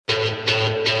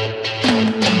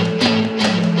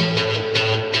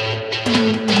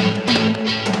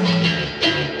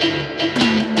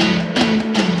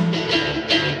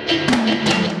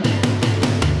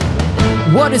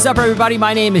What is up, everybody?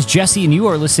 My name is Jesse, and you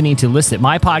are listening to List It,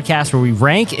 my podcast where we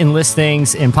rank and list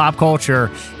things in pop culture.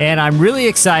 And I'm really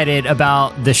excited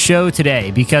about the show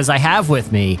today because I have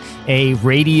with me a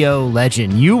radio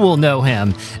legend. You will know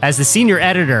him as the senior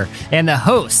editor and the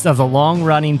host of the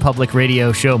long-running public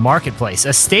radio show Marketplace,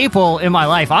 a staple in my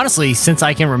life, honestly, since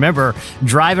I can remember,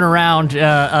 driving around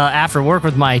after work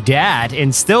with my dad,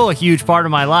 and still a huge part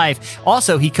of my life.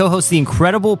 Also, he co-hosts the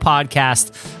incredible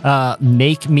podcast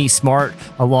Make Me Smart,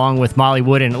 along with Molly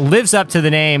Wood, and lives up to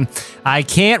the name. I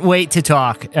can't wait to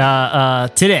talk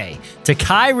today to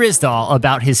Kai Ryssdal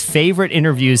about his favorite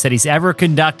interviews that he's ever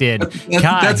conducted.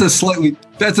 That's a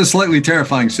slightly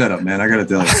terrifying setup, man. I got to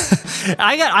tell you.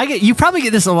 I get. You probably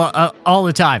get this a lot, all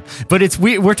the time, but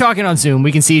we're talking on Zoom.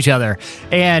 We can see each other,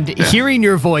 and hearing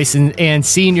your voice and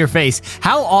seeing your face.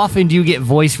 How often do you get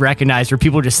voice recognized, or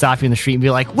people just stop you in the street and be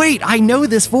like, "Wait, I know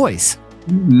this voice"?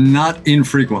 Not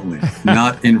infrequently,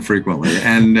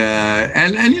 and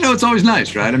it's always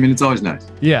nice, right? I mean, it's always nice.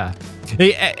 Yeah.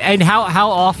 And how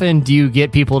often do you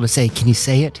get people to say, "Can you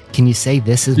say it? Can you say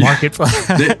this is Marketplace?"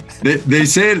 They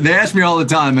say it. They ask me all the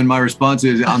time, and my response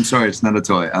is, "I'm sorry, it's not a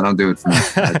toy. I don't do it for me."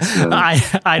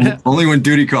 Only when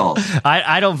duty calls.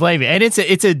 I don't blame you, and it's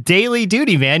a daily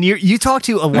duty, man. You talk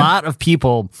to a lot of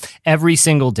people every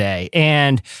single day,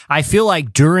 and I feel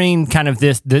like during kind of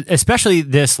especially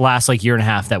this last year and a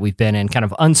half that we've been in, kind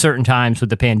of uncertain times with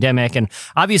the pandemic, and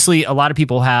obviously a lot of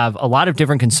people have a lot of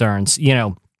different concerns,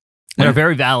 that are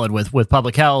very valid with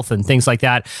public health and things like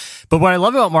that. But what I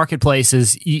love about Marketplace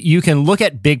is you can look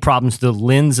at big problems through the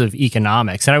lens of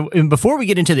economics. And before we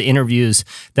get into the interviews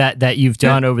that you've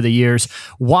done over the years,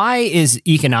 why is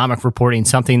economic reporting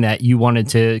something that you wanted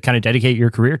to kind of dedicate your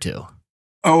career to?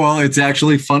 Oh, well, it's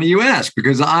actually funny you ask,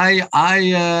 because I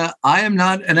am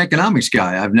not an economics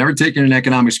guy. I've never taken an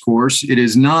economics course. It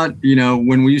is not,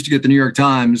 when we used to get the New York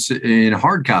Times in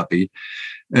hard copy,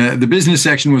 the business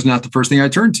section was not the first thing I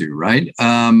turned to, right?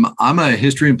 I'm a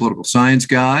history and political science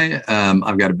guy.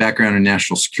 I've got a background in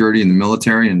national security in the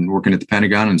military and working at the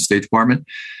Pentagon and the State Department.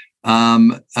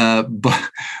 But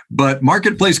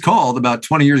Marketplace called about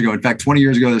 20 years ago, in fact, 20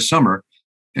 years ago this summer,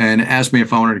 and asked me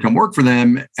if I wanted to come work for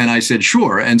them. And I said,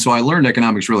 sure. And so I learned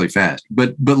economics really fast.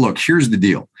 But look, here's the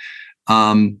deal.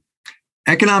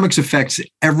 Economics affects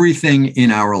everything in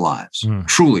our lives,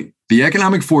 truly. The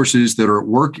economic forces that are at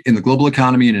work in the global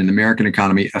economy and in the American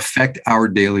economy affect our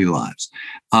daily lives.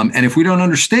 And if we don't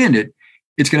understand it,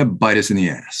 it's going to bite us in the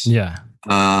ass. Yeah.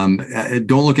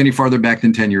 Don't look any farther back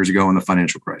than 10 years ago in the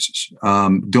financial crisis.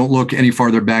 Don't look any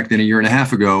farther back than a year and a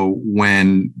half ago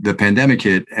when the pandemic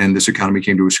hit and this economy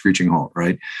came to a screeching halt,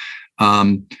 right?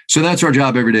 So that's our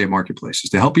job every day at Marketplace, is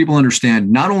to help people understand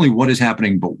not only what is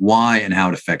happening, but why and how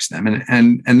it affects them.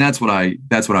 And that's what I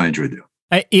enjoy doing.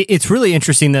 It's really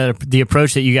interesting, the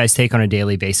approach that you guys take on a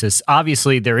daily basis.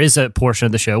 Obviously, there is a portion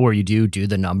of the show where you do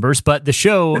the numbers, but the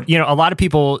show, a lot of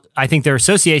people, I think their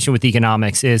association with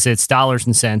economics is it's dollars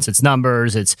and cents, it's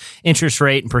numbers, it's interest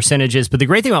rate and percentages. But the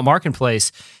great thing about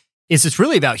Marketplace is it's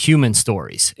really about human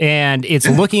stories, and it's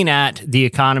looking at the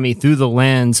economy through the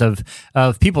lens of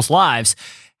people's lives.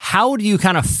 How do you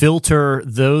kind of filter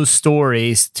those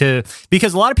stories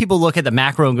because a lot of people look at the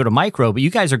macro and go to micro, but you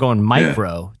guys are going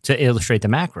micro to illustrate the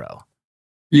macro.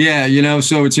 Yeah,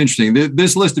 so it's interesting.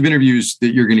 This list of interviews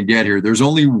that you're going to get here, there's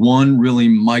only one really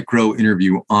micro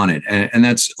interview on it. And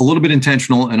that's a little bit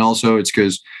intentional. And also it's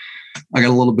because I got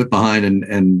a little bit behind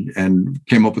and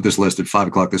came up with this list at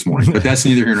 5:00 this morning, but that's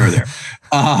neither here nor there.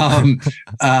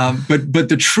 But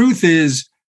the truth is,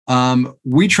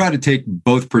 we try to take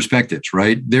both perspectives,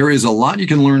 right? There is a lot you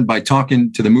can learn by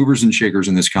talking to the movers and shakers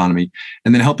in this economy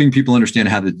and then helping people understand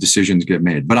how the decisions get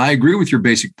made. But I agree with your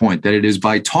basic point that it is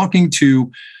by talking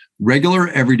to regular,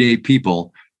 everyday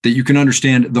people that you can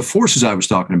understand the forces I was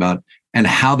talking about and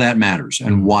how that matters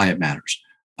and why it matters.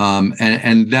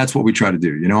 And that's what we try to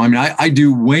do. I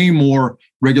do way more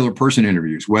regular person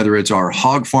interviews, whether it's our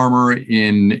hog farmer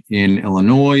in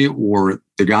Illinois or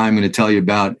the guy I'm going to tell you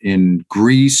about in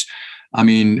Greece. I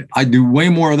do way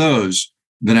more of those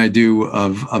than I do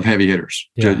of heavy hitters.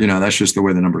 Yeah. That's just the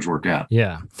way the numbers work out.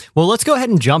 Yeah. Well, let's go ahead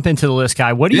and jump into the list,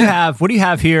 Kai. What do you have? What do you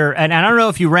have here? And I don't know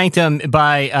if you ranked them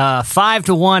by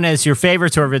 5-1 as your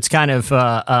favorites, or if it's kind of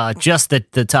just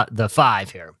the five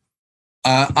here.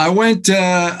 I went.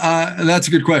 That's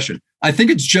a good question. I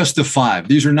think it's just the 5.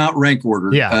 These are not rank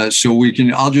order. Yeah. So we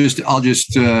can. I'll just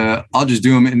do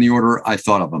them in the order I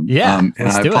thought of them. Yeah. And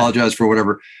I apologize for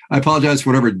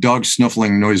whatever dog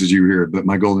snuffling noises you hear. But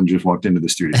my golden just walked into the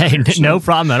studio. Hey, no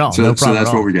problem at all. So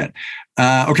that's what we get.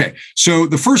 Okay. So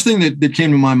the first thing that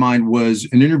came to my mind was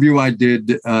an interview I did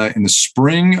in the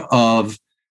spring of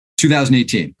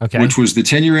 2018, which was the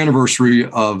 10-year anniversary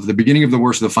of the beginning of the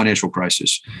worst of the financial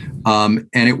crisis. And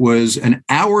it was an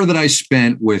hour that I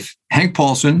spent with Hank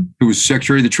Paulson, who was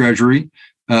Secretary of the Treasury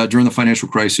during the financial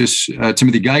crisis,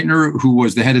 Timothy Geithner, who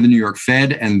was the head of the New York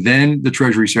Fed and then the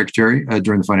Treasury Secretary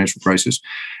during the financial crisis,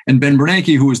 and Ben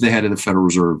Bernanke, who was the head of the Federal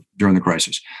Reserve during the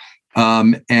crisis.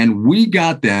 And we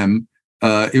got them.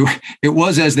 It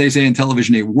was, as they say in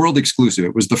television, a world exclusive.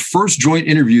 It was the first joint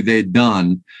interview they'd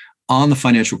done on the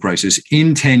financial crisis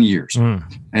in 10 years.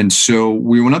 And so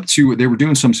we went up to, they were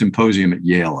doing some symposium at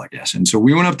Yale, I guess. And so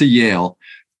we went up to Yale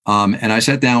and I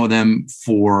sat down with them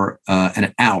for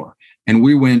an hour. And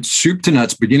we went soup to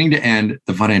nuts, beginning to end,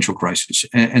 the financial crisis.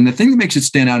 And the thing that makes it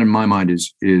stand out in my mind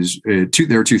is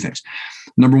there are two things.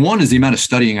 Number one is the amount of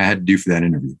studying I had to do for that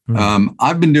interview.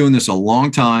 I've been doing this a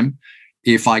long time.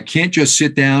 If I can't just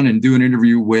sit down and do an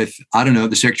interview with, I don't know,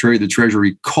 the Secretary of the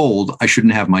Treasury cold, I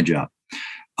shouldn't have my job.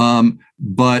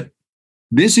 But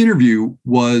this interview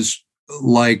was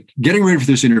like, getting ready for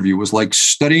this interview was like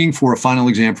studying for a final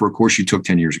exam for a course you took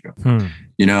 10 years ago.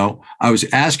 You know, I was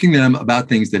asking them about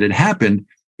things that had happened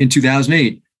in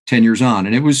 2008, 10 years on,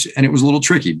 and it was a little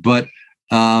tricky, but,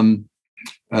 so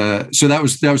that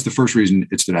was the first reason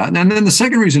it stood out. And then the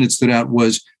second reason it stood out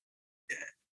was,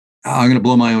 I'm going to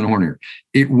blow my own horn here.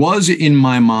 It was, in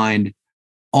my mind,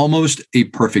 almost a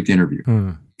perfect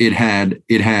interview. It had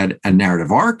a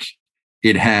narrative arc.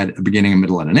 It had a beginning, a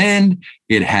middle, and an end.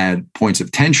 It had points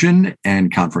of tension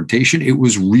and confrontation. It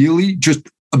was really just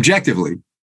objectively,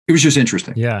 it was just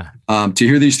interesting. Yeah. To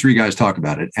hear these 3 guys talk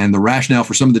about it and the rationale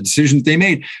for some of the decisions they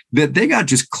made that they got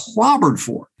just clobbered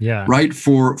for. Yeah. Right.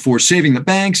 For saving the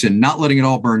banks and not letting it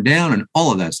all burn down and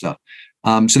all of that stuff.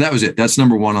 So that was it. That's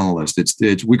number 1 on the list.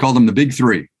 It's we call them the big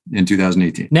 3 in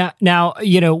 2018. Now,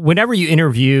 you know, whenever you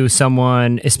interview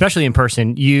someone, especially in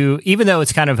person, even though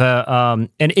it's kind of and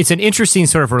it's an interesting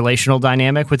sort of relational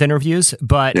dynamic with interviews,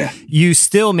 but you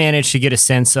still manage to get a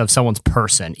sense of someone's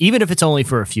person, even if it's only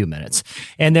for a few minutes.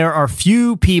 And there are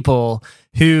few people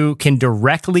who can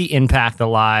directly impact the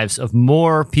lives of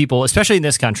more people, especially in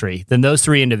this country, than those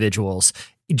 3 individuals,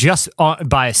 just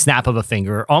by a snap of a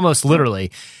finger, almost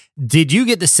literally. Did you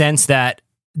get the sense that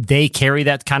they carry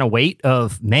that kind of weight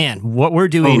of, man, what we're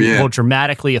doing will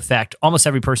dramatically affect almost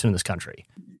every person in this country?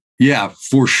 Yeah,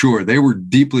 for sure. They were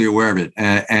deeply aware of it.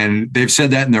 And they've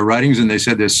said that in their writings, and they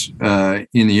said this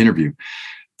in the interview.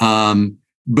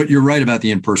 But you're right about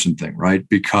the in-person thing, right?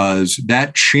 Because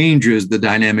that changes the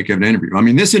dynamic of an interview. I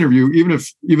mean, this interview,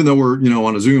 even though we're,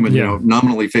 on a Zoom and,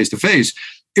 nominally face-to-face,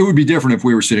 it would be different if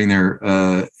we were sitting there,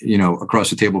 across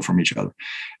the table from each other.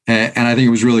 And I think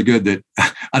it was really good that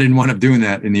I didn't wind up doing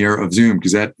that in the era of Zoom,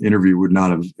 because that interview wouldn't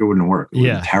have worked. It would have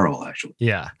been terrible, actually.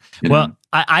 Yeah. Well,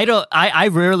 I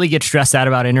rarely get stressed out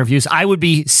about interviews. I would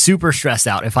be super stressed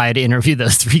out if I had to interview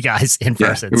those 3 guys in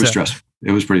person. It was stressful.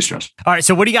 It was pretty stressful. All right.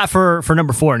 So what do you got for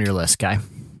number 4 on your list, Guy?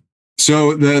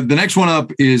 So the next one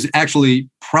up is actually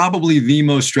probably the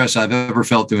most stress I've ever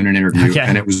felt doing an interview,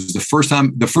 and it was the first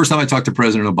time I talked to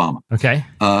President Obama. Okay.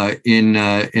 In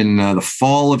the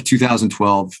fall of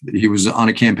 2012, he was on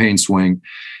a campaign swing,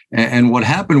 and what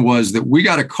happened was that we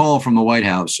got a call from the White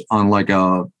House on like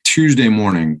a Tuesday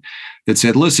morning that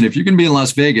said, "Listen, if you can be in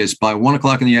Las Vegas by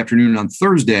 1:00 in the afternoon on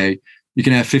Thursday, you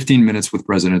can have 15 minutes with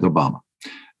President Obama."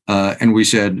 And we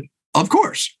said, "Of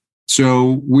course."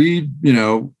 So we,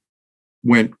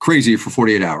 went crazy for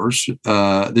 48 hours.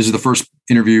 This is the first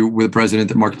interview with the president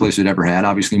that Marketplace had ever had.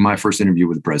 Obviously, my first interview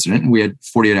with the president, and we had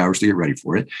 48 hours to get ready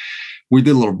for it. We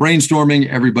did a little brainstorming.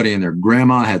 Everybody and their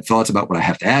grandma had thoughts about what I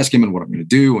have to ask him and what I'm going to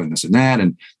do and this and that.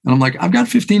 And I'm like, I've got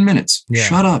 15 minutes. Yeah.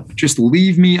 Shut up. Just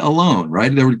leave me alone,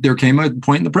 right? There came a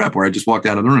point in the prep where I just walked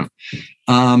out of the room.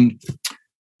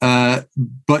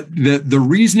 But the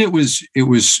reason it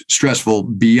was stressful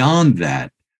beyond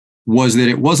that was that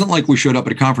it wasn't like we showed up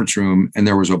at a conference room and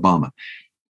there was Obama.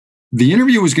 The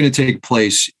interview was going to take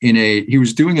place he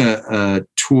was doing a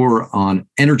tour on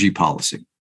energy policy.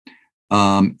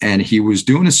 And he was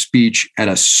doing a speech at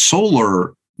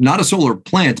not a solar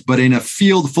plant, but in a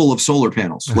field full of solar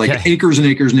panels, like acres and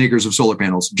acres and acres of solar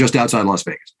panels just outside Las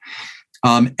Vegas.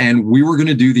 And we were going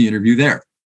to do the interview there.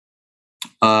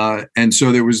 And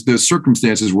so the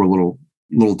circumstances were a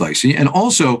little dicey. And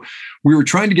also we were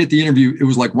trying to get the interview. It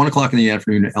was like 1:00 in the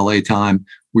afternoon at LA time.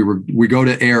 We go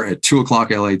to air at 2:00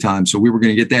 LA time. So we were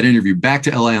going to get that interview back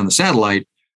to LA on the satellite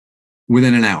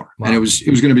within an hour. Wow. And it was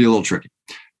going to be a little tricky.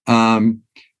 And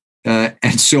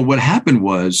so what happened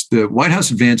was the White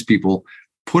House advance people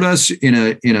put us in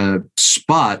a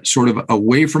spot sort of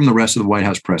away from the rest of the White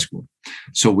House press corps.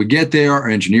 So we get there, our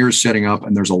engineers setting up,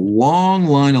 and there's a long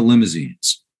line of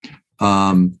limousines.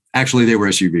 Actually, they were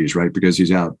SUVs, right? Because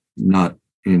he's out not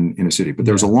in a city, but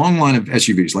there was a long line of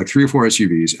SUVs, like 3 or 4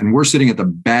 SUVs, and we're sitting at the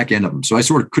back end of them. So I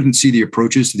sort of couldn't see the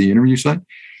approaches to the interview site.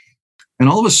 And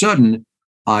all of a sudden,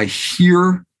 I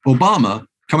hear Obama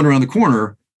coming around the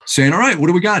corner saying, "All right, what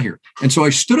do we got here?" And so I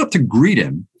stood up to greet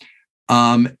him.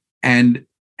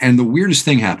 And the weirdest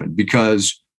thing happened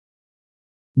because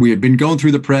we had been going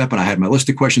through the prep and I had my list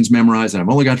of questions memorized and I've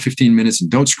only got 15 minutes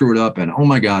and don't screw it up. And oh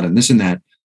my God, and this and that.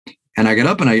 And I got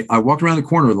up and I walked around the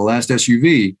corner of the last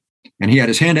SUV and he had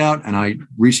his hand out and I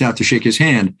reached out to shake his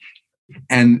hand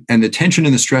and the tension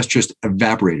and the stress just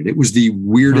evaporated. It was the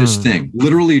weirdest thing.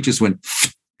 Literally it just went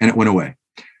and it went away.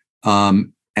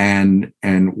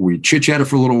 And we chit-chatted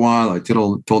for a little while. I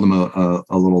told him a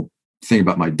little thing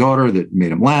about my daughter that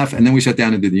made him laugh. And then we sat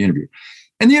down and did the interview.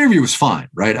 And the interview was fine,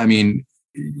 right? I mean,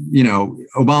 you know,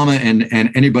 Obama and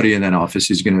anybody in that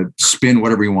office is going to spin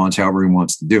whatever he wants, however he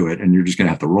wants to do it. And you're just going to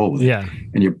have to roll with it.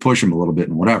 And you push him a little bit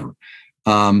and whatever.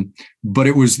 But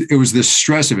it was the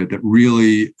stress of it that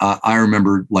really, I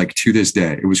remember like to this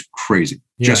day, it was crazy,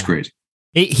 just crazy.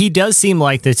 He does seem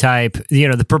like the type, you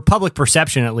know, the public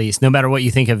perception, at least, no matter what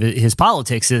you think of his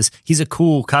politics, is he's a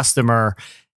cool customer.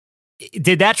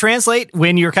 Did that translate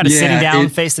when you were kind of sitting down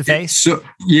face to face? So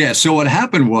what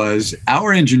happened was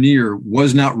our engineer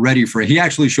was not ready for it. He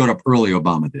actually showed up early,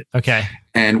 Obama did. Okay.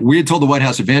 And we had told the White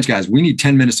House advance guys, we need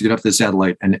 10 minutes to get up to the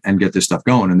satellite and get this stuff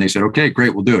going. And they said, okay,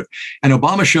 great, we'll do it. And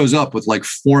Obama shows up with like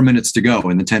 4 minutes to go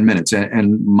in the 10 minutes.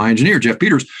 And my engineer, Jeff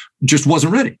Peters, just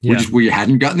wasn't ready. Yeah. We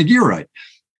hadn't gotten the gear right.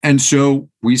 And so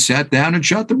we sat down and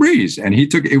shot the breeze. And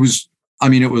it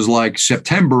was like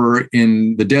September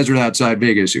in the desert outside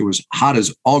Vegas. It was hot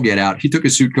as all get out. He took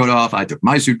his suit coat off. I took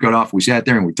my suit coat off. We sat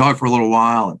there and we talked for a little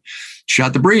while and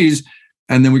shot the breeze.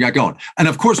 And then we got going. And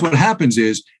of course, what happens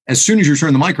is as soon as you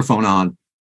turn the microphone on,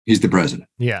 he's the president.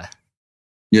 Yeah.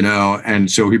 You know, and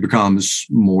so he becomes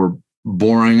more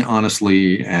boring,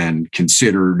 honestly, and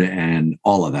considered and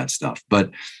all of that stuff.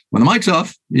 But when the mic's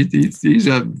off, he's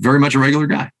very much a regular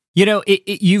guy. You know,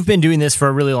 you've been doing this for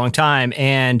a really long time,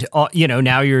 and you know,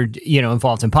 now you're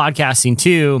involved in podcasting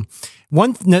too.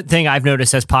 One thing I've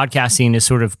noticed as podcasting has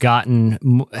sort of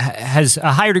has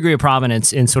a higher degree of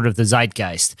prominence in sort of the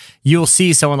zeitgeist. You'll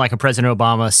see someone like a President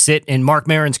Obama sit in Marc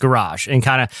Maron's garage and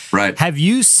kind of. Right. Have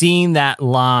you seen that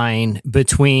line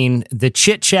between the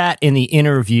chit chat and the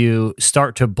interview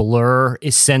start to blur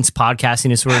since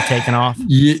podcasting has sort of taken off?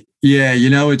 Yeah, you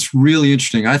know, it's really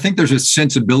interesting. I think there's a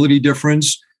sensibility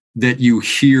difference that you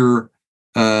hear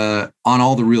on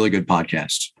all the really good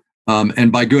podcasts.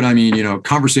 And by good, I mean, you know,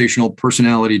 conversational,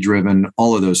 personality driven,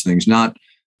 all of those things, not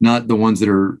the ones that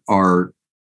are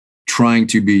trying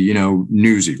to be, you know,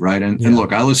 newsy. Right. And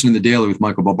look, I listen to The Daily with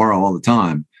Michael Barbaro all the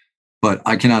time, but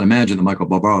I cannot imagine that Michael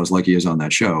Barbaro is like he is on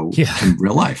that show in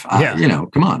real life. You know,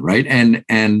 come on. Right. And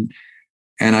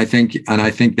I think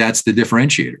that's the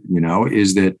differentiator, you know,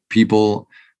 is that people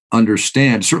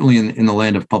understand, certainly in the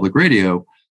land of public radio,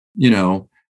 you know,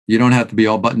 you don't have to be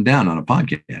all buttoned down on a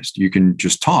podcast. You can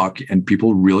just talk and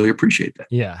people really appreciate that.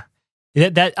 Yeah.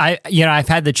 I've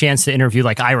had the chance to interview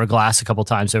like Ira Glass a couple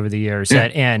times over the years. Yeah.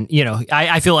 And you know,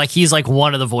 I feel like he's like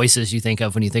one of the voices you think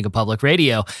of when you think of public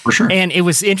radio. For sure. And it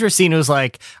was interesting. It was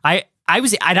like, I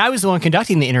was the one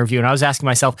conducting the interview, and I was asking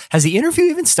myself, has the interview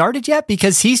even started yet?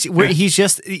 Because he's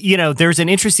just, you know, there's an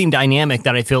interesting dynamic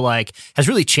that I feel like has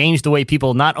really changed the way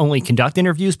people not only conduct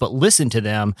interviews, but listen to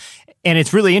them. And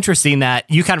it's really interesting that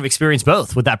you kind of experience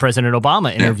both with that President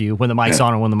Obama interview when the mic's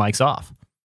on and when the mic's off.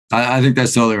 I think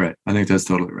that's totally right.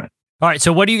 All right.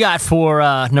 So what do you got for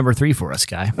number 3 for us,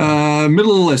 Guy?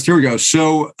 Middle of the list. Here we go.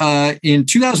 So in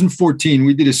 2014,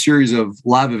 we did a series of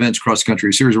live events across the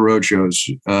country, a series of road shows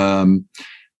that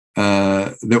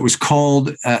was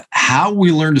called How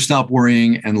We Learn to Stop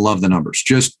Worrying and Love the Numbers.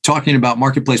 Just talking about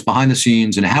marketplace behind the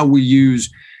scenes and how we use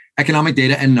economic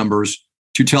data and numbers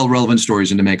to tell relevant stories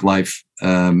and to make life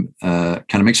kind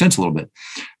of make sense a little bit.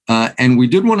 And we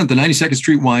did one at the 92nd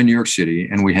Street Y in New York City,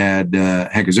 and we had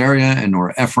Hank Azaria and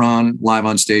Nora Ephron live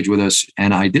on stage with us.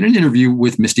 And I did an interview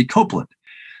with Misty Copeland,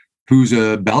 who's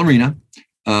a ballerina,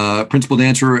 principal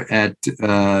dancer at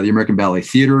the American Ballet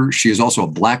Theater. She is also a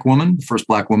Black woman, the first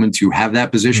Black woman to have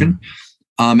that position.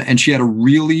 And she had a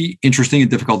really interesting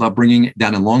and difficult upbringing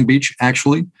down in Long Beach,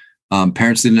 actually.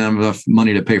 Parents didn't have enough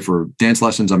money to pay for dance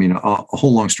lessons. I mean, a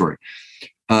whole long story.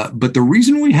 But the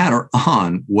reason we had her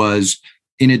on was,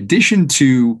 in addition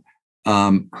to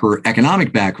her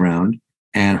economic background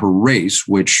and her race,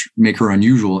 which make her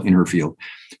unusual in her field,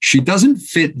 she doesn't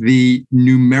fit the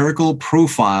numerical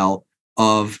profile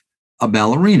of a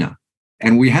ballerina.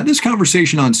 And we had this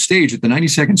conversation on stage at the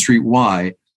 92nd Street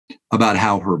Y about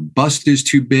how her bust is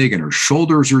too big and her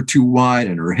shoulders are too wide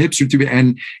and her hips are too big.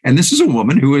 And this is a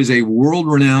woman who is a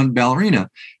world-renowned ballerina.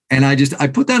 And I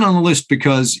put that on the list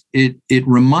because it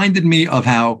reminded me of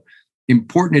how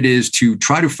important it is to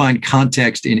try to find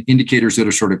context in indicators that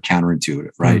are sort of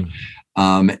counterintuitive, right?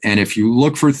 And if you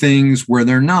look for things where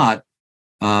they're not,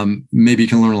 maybe you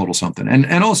can learn a little something.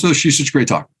 And also, she's such a great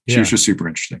talker. She was just super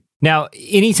interesting. Now,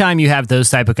 anytime you have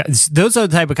those are the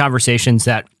type of conversations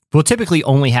that we'll typically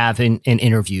only have in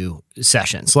interview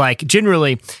sessions. Like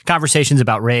generally conversations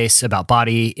about race, about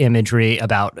body imagery,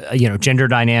 about gender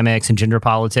dynamics and gender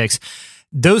politics.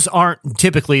 Those aren't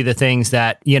typically the things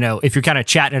that, if you're kind of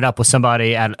chatting it up with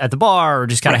somebody at the bar or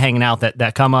just kind of hanging out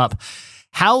that come up.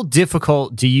 How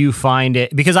difficult do you find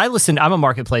it? Because I'm a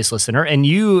marketplace listener, and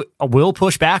you will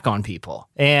push back on people.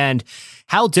 And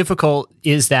how difficult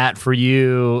is that for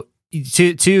you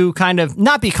to kind of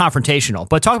not be confrontational,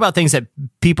 but talk about things that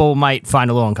people might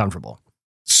find a little uncomfortable?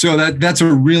 So that's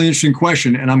a really interesting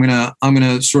question, and I'm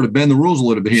gonna sort of bend the rules a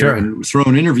little bit here and throw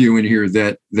an interview in here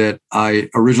that I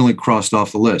originally crossed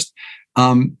off the list.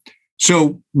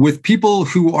 So with people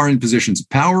who are in positions of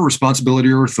power,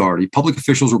 responsibility, or authority, public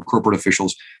officials or corporate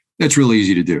officials, that's really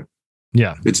easy to do.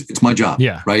 Yeah. It's my job.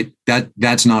 Yeah. Right.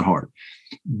 That's not hard.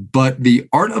 But the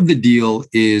art of the deal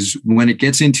is when it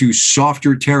gets into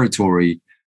softer territory,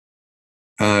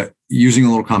 using a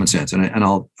little common sense. And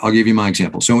I'll give you my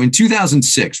example. So in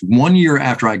 2006, 1 year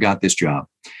after I got this job,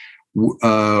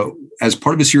 as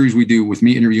part of a series we do with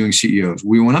me interviewing CEOs,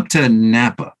 we went up to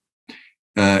Napa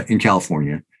in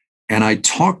California. And I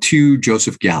talked to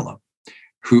Joseph Gallo,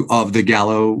 who of the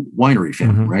Gallo winery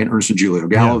family, right? Ernst and Julio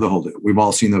Gallo, the whole deal. We've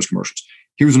all seen those commercials.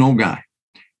 He was an old guy.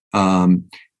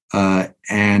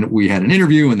 And we had an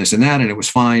interview and this and that, and it was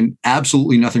fine.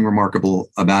 Absolutely nothing remarkable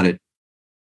about it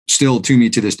still to me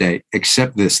to this day,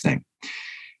 except this thing.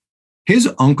 His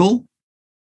uncle,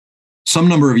 some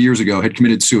number of years ago, had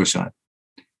committed suicide.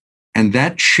 And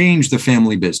that changed the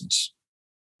family business.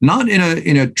 Not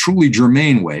in a truly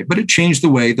germane way, but it changed the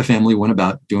way the family went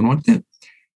about doing what it did.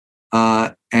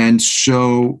 And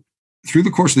so through the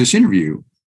course of this interview,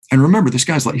 and remember, this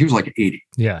guy's he was like 80.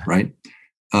 Yeah. Right.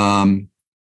 And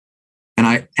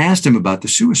I asked him about the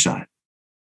suicide,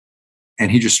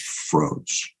 and he just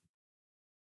froze.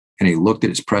 And he looked at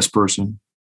his press person,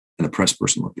 and the press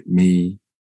person looked at me.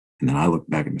 And then I looked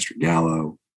back at Mr.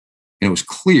 Gallo, and it was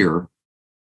clear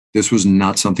this was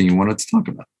not something he wanted to talk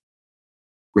about.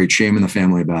 Great shame in the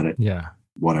family about it. Yeah.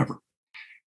 Whatever.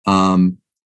 And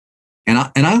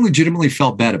I legitimately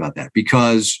felt bad about that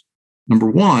because, number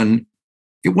one,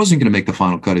 it wasn't going to make the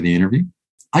final cut of the interview.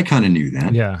 I kind of knew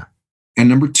that. Yeah. And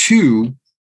number two,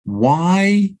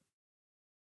 why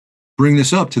bring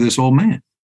this up to this old man?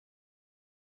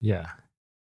 Yeah.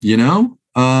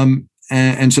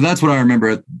 And so that's what I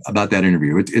remember about that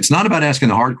interview. It's not about asking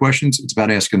the hard questions. It's about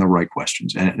asking the right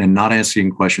questions and not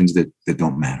asking questions that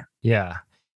don't matter. Yeah.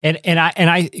 And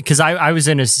I because I was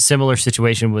in a similar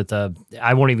situation with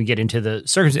I won't even get into the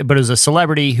circumstance, but it was a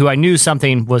celebrity who I knew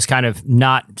something was kind of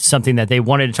not something that they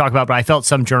wanted to talk about, but I felt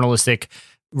some journalistic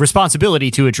responsibility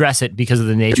to address it because of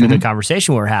the nature of the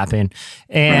conversation we're having.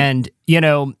 And,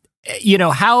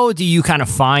 how do you kind of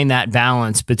find that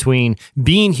balance between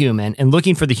being human and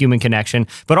looking for the human connection,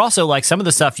 but also like some of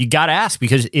the stuff you got to ask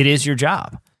because it is your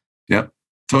job? Yep.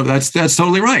 So that's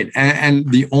totally right. And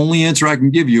the only answer I can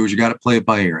give you is you got to play it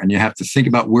by ear, and you have to think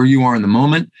about where you are in the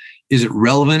moment. Is it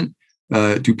relevant?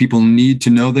 Do people need to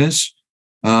know this?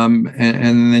 And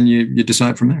then you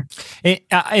decide from there.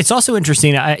 It's also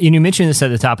interesting. You mentioned this at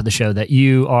the top of the show that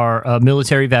you are a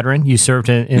military veteran. You served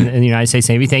in the United States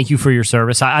Navy. Thank you for your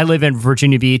service. I live in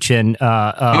Virginia Beach and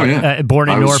born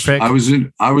in Norfolk. I was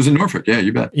in Norfolk. Yeah,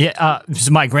 you bet. Yeah,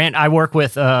 so I work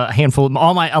with a handful of a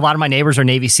lot of my neighbors are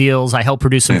Navy SEALs. I help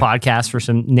produce some podcasts for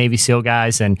some Navy SEAL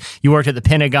guys. And you worked at the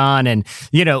Pentagon, and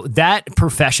that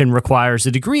profession requires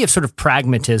a degree of sort of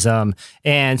pragmatism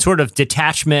and sort of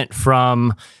detachment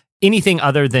from anything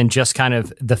other than just kind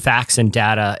of the facts and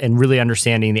data and really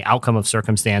understanding the outcome of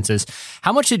circumstances.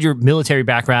 How much did your military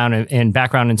background and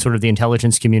background in sort of the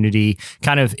intelligence community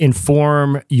kind of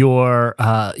inform your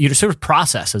sort of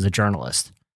process as a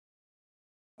journalist?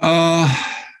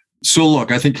 So look,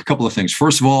 I think a couple of things.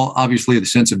 First of all, obviously the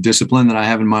sense of discipline that I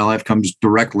have in my life comes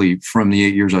directly from the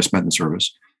 8 years I spent in the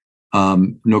service.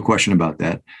 No question about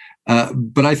that.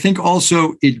 But I think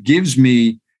also it gives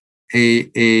me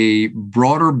a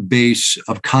broader base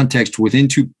of context within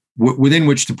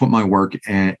which to put my work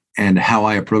and how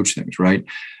I approach things, right?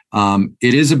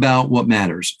 It is about what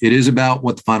matters. It is about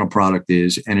what the final product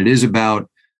is, and it is about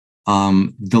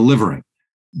delivering.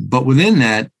 But within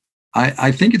that,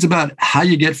 I think it's about how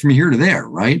you get from here to there,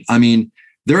 right? I mean,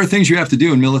 there are things you have to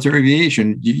do in military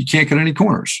aviation. You can't cut any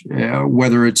corners,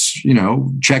 whether it's,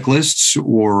 checklists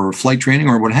or flight training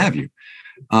or what have you.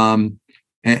 And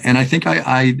I think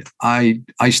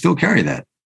I still carry that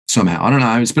somehow. I don't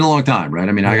know. It's been a long time, right?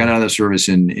 I mean, I got out of the service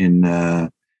in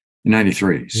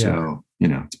 93. So,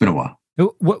 it's been a while.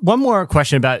 One more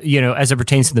question about, as it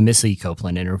pertains to the Missy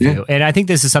Copeland interview. Yeah. And I think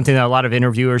this is something that a lot of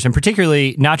interviewers, and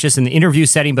particularly not just in the interview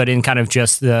setting, but in kind of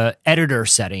just the editor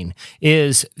setting,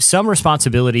 is some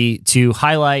responsibility to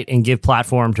highlight and give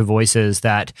platform to voices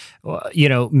that,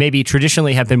 maybe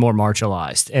traditionally have been more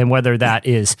marginalized. And whether that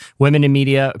is women in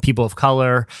media, people of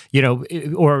color,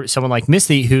 or someone like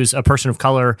Missy, who's a person of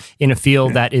color in a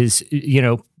field that is,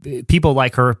 people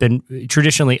like her have been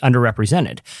traditionally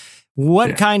underrepresented.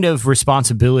 What kind of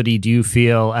responsibility do you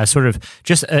feel as sort of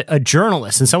just a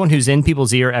journalist and someone who's in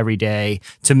people's ear every day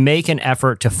to make an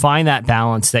effort to find that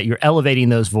balance that you're elevating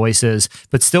those voices,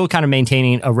 but still kind of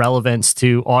maintaining a relevance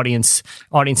to audiences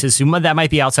that might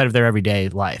be outside of their everyday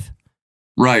life?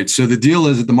 Right. So the deal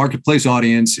is that the marketplace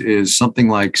audience is something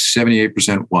like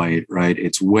 78% white, right?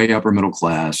 It's way upper middle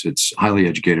class. It's highly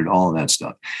educated, all of that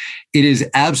stuff. It is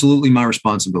absolutely my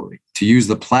responsibility to use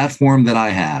the platform that I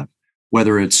have,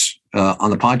 whether it's on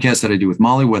the podcast that I do with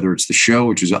Molly, whether it's the show,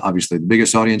 which is obviously the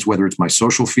biggest audience, whether it's my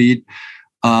social feed,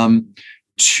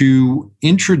 to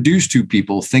introduce to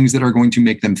people things that are going to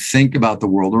make them think about the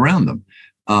world around them.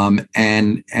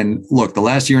 And look, the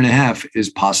last year and a half is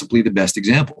possibly the best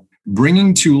example.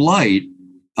 Bringing to light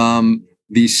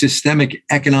the systemic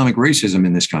economic racism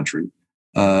in this country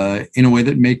in a way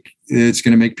that it's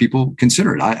going to make people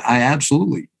consider it. I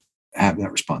absolutely have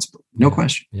that responsibility. No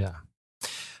question. Yeah.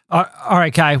 All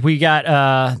right, Kai, we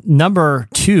got number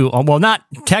 2. Well, not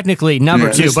technically number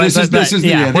 2, but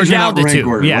we're down to 2.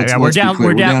 We're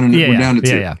down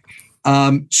to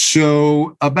 2.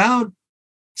 So about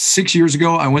 6 years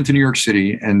ago, I went to New York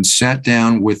City and sat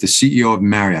down with the CEO of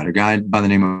Marriott, a guy by the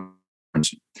name of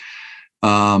Prince.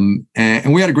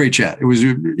 And we had a great chat. It was,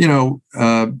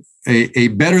 a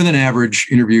better than average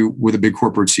interview with a big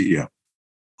corporate CEO,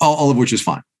 all of which is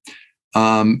fine.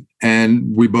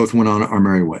 And we both went on our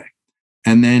merry way.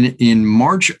 And then in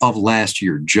March of last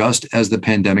year, just as the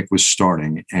pandemic was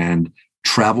starting and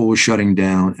travel was shutting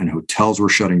down and hotels were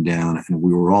shutting down and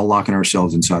we were all locking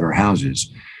ourselves inside our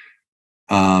houses,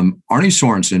 Arne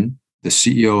Sorensen, the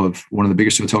CEO of one of the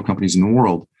biggest hotel companies in the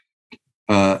world,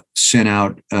 sent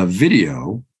out a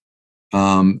video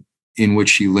in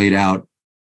which he laid out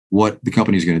what the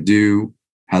company is going to do,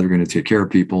 how they're going to take care of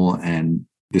people, and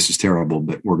this is terrible,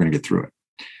 but we're going to get through it.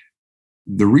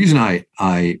 The reason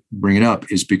I bring it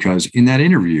up is because in that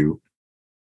interview,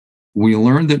 we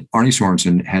learned that Arne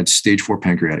Sorensen had stage 4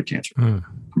 pancreatic cancer. I'm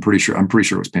pretty sure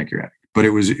it was pancreatic, but it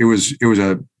was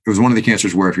one of the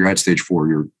cancers where if you're at stage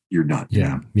 4, you're done.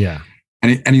 Yeah. Yeah.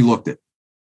 And he looked it.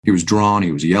 He was drawn.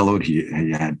 He was yellowed.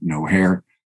 He had no hair.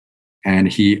 And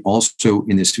he also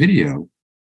in this video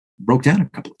broke down a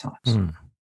couple of times.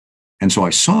 And so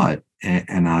I saw it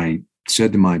and I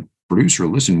said to my producer,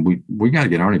 listen, we got to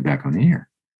get Arne back on the air.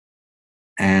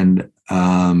 And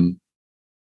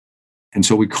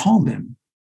so we called him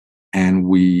and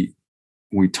we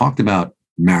talked about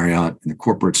Marriott and the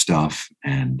corporate stuff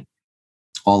and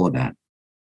all of that.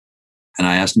 And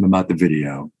I asked him about the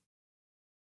video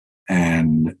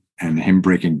and him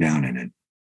breaking down in it.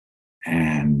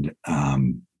 And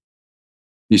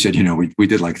he said, we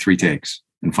did like 3 takes.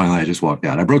 And finally, I just walked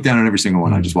out. I broke down on every single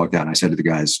one. I just walked out and I said to the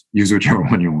guys, use whichever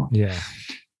one you want. Yeah.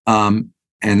 And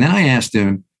then I asked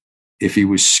him if he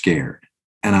was scared.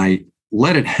 And I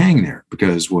let it hang there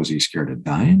because was he scared of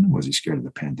dying? Was he scared of the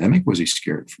pandemic? Was he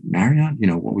scared from Marriott?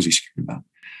 What was he scared about?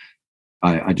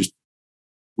 I just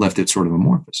left it sort of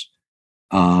amorphous.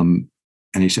 And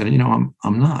he said, I'm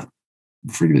not.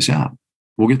 We'll figure this out.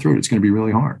 We'll get through it. It's going to be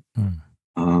really hard.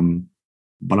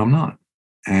 But I'm not.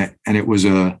 And it was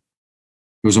a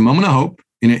moment of hope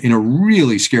in a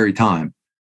really scary time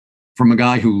from a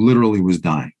guy who literally was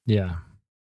dying. Yeah.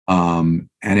 And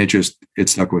it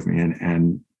stuck with me.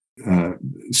 And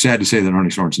sad to say that Arne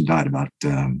Sorensen died about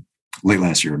late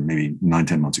last year, maybe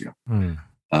 9-10 months ago.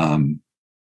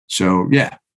 So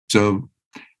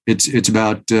it's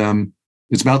about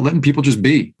letting people just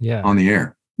be on the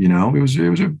air. It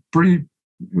was a pretty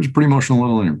was a pretty emotional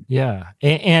little interview. Yeah.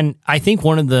 And I think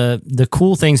one of the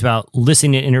cool things about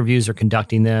listening to interviews or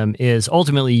conducting them is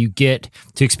ultimately you get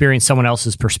to experience someone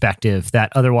else's perspective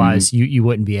that otherwise you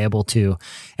wouldn't be able to.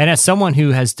 And as someone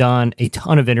who has done a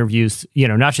ton of interviews,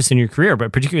 not just in your career,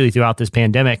 but particularly throughout this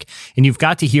pandemic, and you've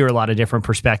got to hear a lot of different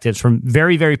perspectives from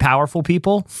very, very powerful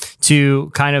people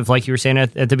to kind of like you were saying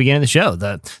at the beginning of the show,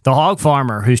 the hog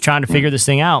farmer who's trying to figure this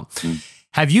thing out.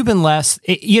 Have you been less,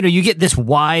 you get this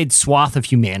wide swath of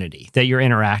humanity that you're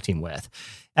interacting with.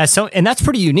 And that's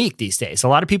pretty unique these days. A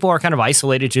lot of people are kind of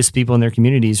isolated, just people in their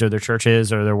communities or their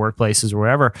churches or their workplaces or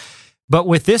wherever. But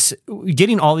with this,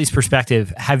 getting all these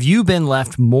perspectives, have you been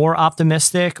left more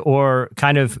optimistic or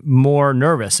kind of more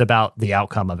nervous about the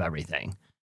outcome of everything?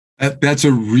 That's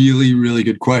a really, really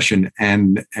good question.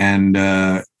 And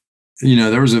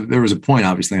there was a point,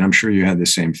 obviously, and I'm sure you had the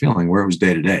same feeling where it was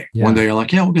day to day. One day you're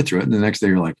like, yeah, we'll get through it. And the next day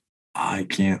you're like, I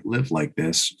can't live like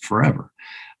this forever.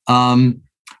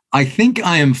 I think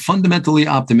I am fundamentally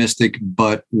optimistic,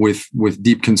 but with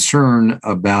deep concern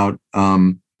about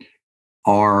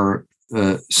our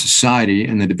society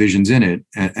and the divisions in it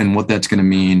and what that's going to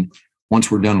mean once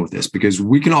we're done with this, because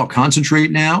we can all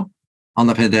concentrate now on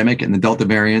the pandemic and the Delta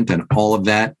variant and all of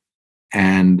that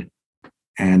and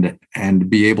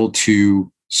be able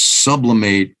to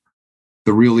sublimate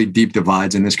the really deep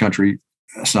divides in this country,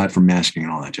 aside from masking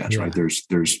and all that jazz, right?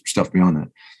 There's stuff beyond that.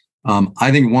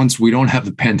 I think once we don't have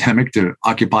the pandemic to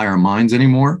occupy our minds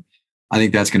anymore, I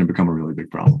think that's going to become a really big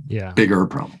problem. Yeah. Bigger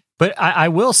problem. But I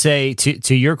will say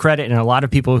to your credit, and a lot of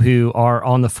people who are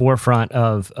on the forefront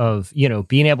of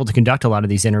being able to conduct a lot of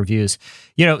these interviews,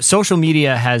 social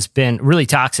media has been really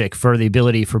toxic for the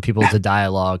ability for people to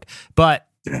dialogue. But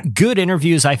good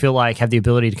interviews, I feel like, have the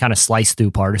ability to kind of slice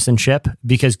through partisanship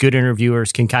because good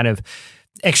interviewers can kind of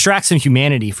extract some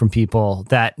humanity from people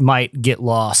that might get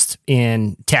lost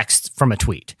in text from a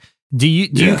tweet. Do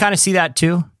you kind of see that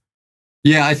too?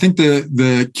 Yeah, I think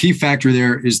the key factor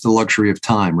there is the luxury of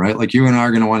time, right? Like you and I are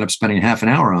going to wind up spending half an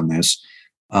hour on this,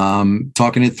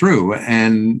 talking it through,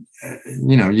 and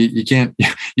you can't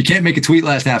make a tweet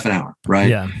last half an hour, right?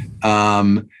 Yeah.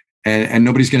 And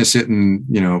nobody's going to sit and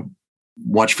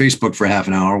watch Facebook for half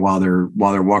an hour while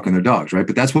they're walking their dogs, right?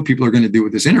 But that's what people are going to do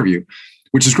with this interview,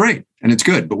 which is great and it's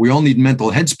good. But we all need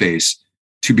mental headspace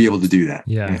to be able to do that.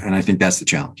 Yeah, and I think that's the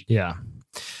challenge. Yeah.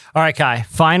 All right, Kai.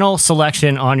 Final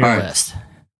selection on your list.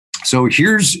 So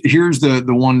here's the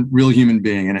one real human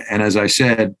being, and as I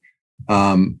said,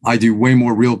 I do way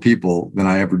more real people than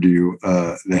I ever do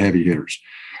the heavy hitters.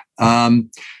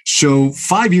 So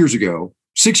 6 years ago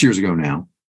now,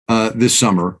 this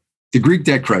summer, the Greek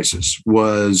debt crisis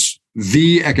was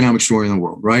the economic story in the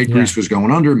world, right? Yeah. Greece was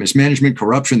going under, mismanagement,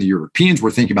 corruption. The Europeans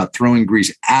were thinking about throwing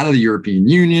Greece out of the European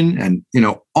Union and,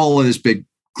 all of this big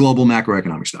global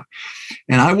macroeconomic stuff.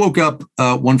 And I woke up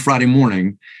one Friday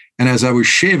morning, and as I was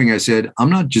shaving, I said, I'm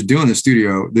not just doing this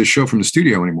show from the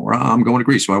studio anymore. I'm going to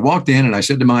Greece. So I walked in and I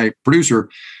said to my producer,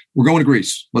 we're going to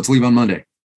Greece. Let's leave on Monday.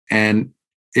 And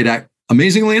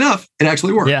amazingly enough, it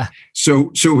actually worked. Yeah.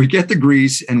 So we get to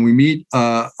Greece and we meet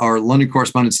our London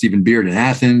correspondent, Stephen Beard, in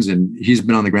Athens, and he's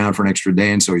been on the ground for an extra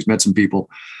day. And so he's met some people.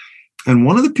 And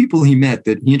one of the people he met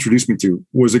that he introduced me to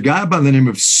was a guy by the name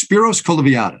of Spiros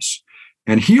Koloviadis.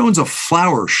 And he owns a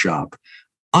flower shop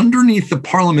underneath the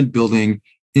Parliament building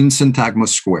in Syntagma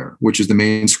Square, which is the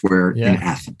main square in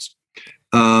Athens.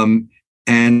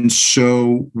 And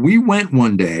so we went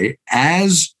one day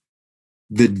as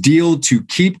the deal to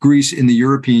keep Greece in the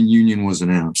European Union was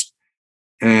announced.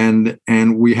 And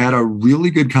we had a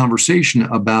really good conversation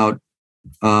about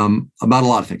a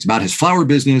lot of things, about his flower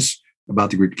business, about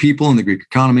the Greek people and the Greek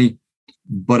economy,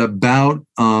 but about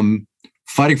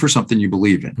fighting for something you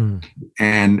believe in.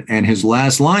 And his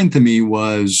last line to me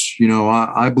was,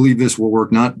 I believe this will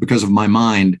work not because of my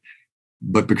mind,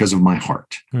 but because of my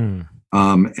heart. And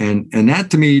that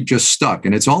to me just stuck.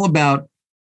 And it's all about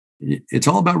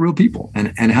real people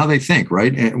and how they think,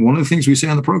 right? And one of the things we say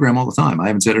on the program all the time, I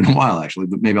haven't said it in a while actually,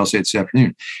 but maybe I'll say it this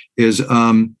afternoon, is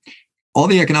all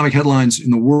the economic headlines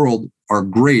in the world are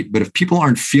great, but if people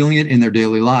aren't feeling it in their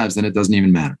daily lives, then it doesn't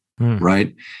even matter,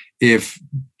 right? If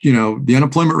the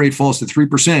unemployment rate falls to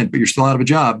 3%, but you're still out of a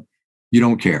job, you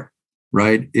don't care,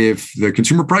 right? If the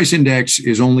consumer price index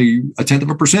is only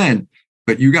 0.1%,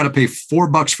 but you got to pay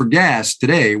 $4 for gas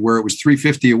today, where it was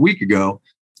 $3.50 a week ago,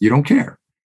 you don't care.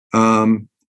 And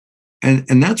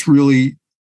that's really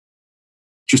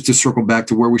just to circle back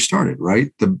to where we started,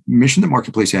 right? The mission that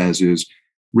Marketplace has is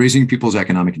raising people's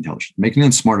economic intelligence, making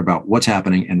them smart about what's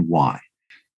happening and why.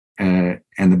 And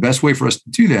the best way for us to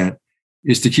do that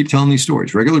is to keep telling these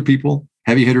stories. Regular people,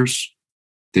 heavy hitters,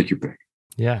 take your pick.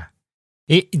 Yeah.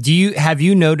 Have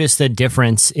you noticed a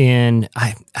difference in,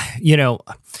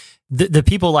 the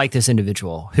people like this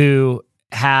individual who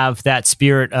have that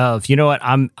spirit of, you know what,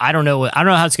 I don't know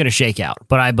how it's going to shake out,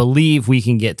 but I believe we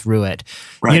can get through it.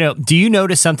 Right. Do you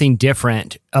notice something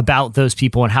different about those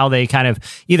people and how they kind of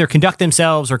either conduct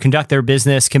themselves or conduct their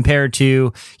business compared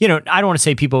to, I don't want to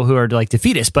say people who are like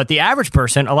defeatists, but the average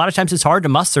person, a lot of times it's hard to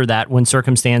muster that when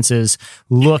circumstances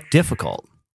look difficult.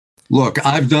 Look,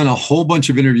 I've done a whole bunch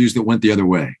of interviews that went the other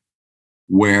way,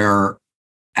 where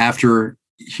after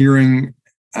hearing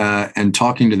and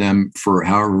talking to them for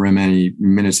however many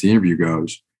minutes the interview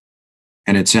goes,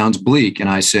 and it sounds bleak, and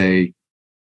I say,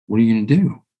 what are you going to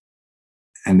do?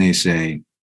 And they say,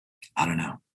 I don't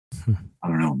know. I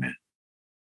don't know, man.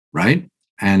 Right?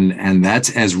 And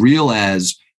that's as real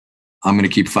as I'm going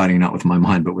to keep fighting, not with my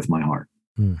mind, but with my heart.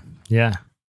 Yeah.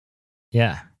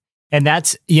 Yeah. And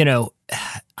that's,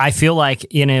 I feel like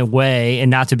in a way, and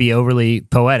not to be overly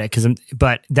poetic,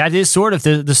 but that is sort of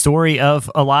the story of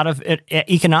a lot of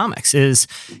economics is,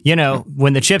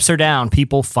 when the chips are down,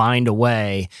 people find a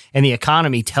way, and the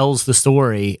economy tells the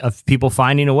story of people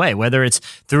finding a way, whether it's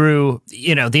through,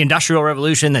 the industrial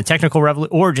revolution, the technical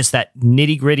revolution, or just that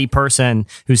nitty gritty person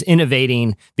who's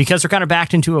innovating because they're kind of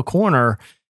backed into a corner.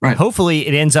 Right. Hopefully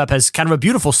it ends up as kind of a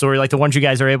beautiful story like the ones you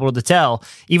guys are able to tell,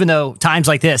 even though times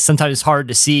like this, sometimes it's hard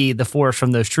to see the forest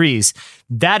from those trees.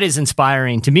 That is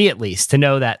inspiring to me, at least, to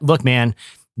know that, look, man,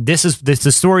 this is the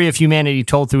story of humanity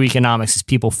told through economics is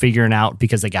people figuring out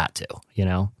because they got to,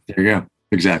 There you go.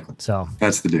 Exactly. So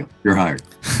that's the deal. You're hired.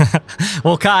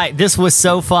 Well, Kai, this was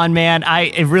so fun, man.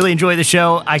 I really enjoyed the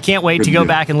show. I can't wait to go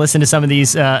back and listen to some of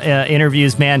these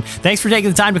interviews, man. Thanks for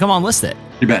taking the time to come on List It.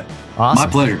 You bet. Awesome.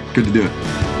 My pleasure. Good to do it.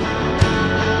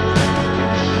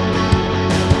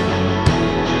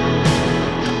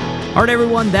 All right,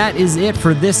 everyone, that is it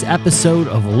for this episode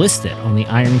of List It on the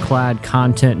Ironclad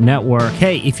Content Network.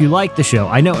 Hey, if you like the show,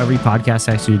 I know every podcast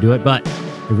has to do it, but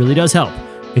it really does help.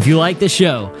 If you like the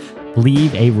show,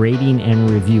 leave a rating and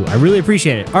review. I really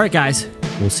appreciate it. All right, guys,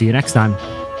 we'll see you next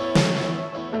time.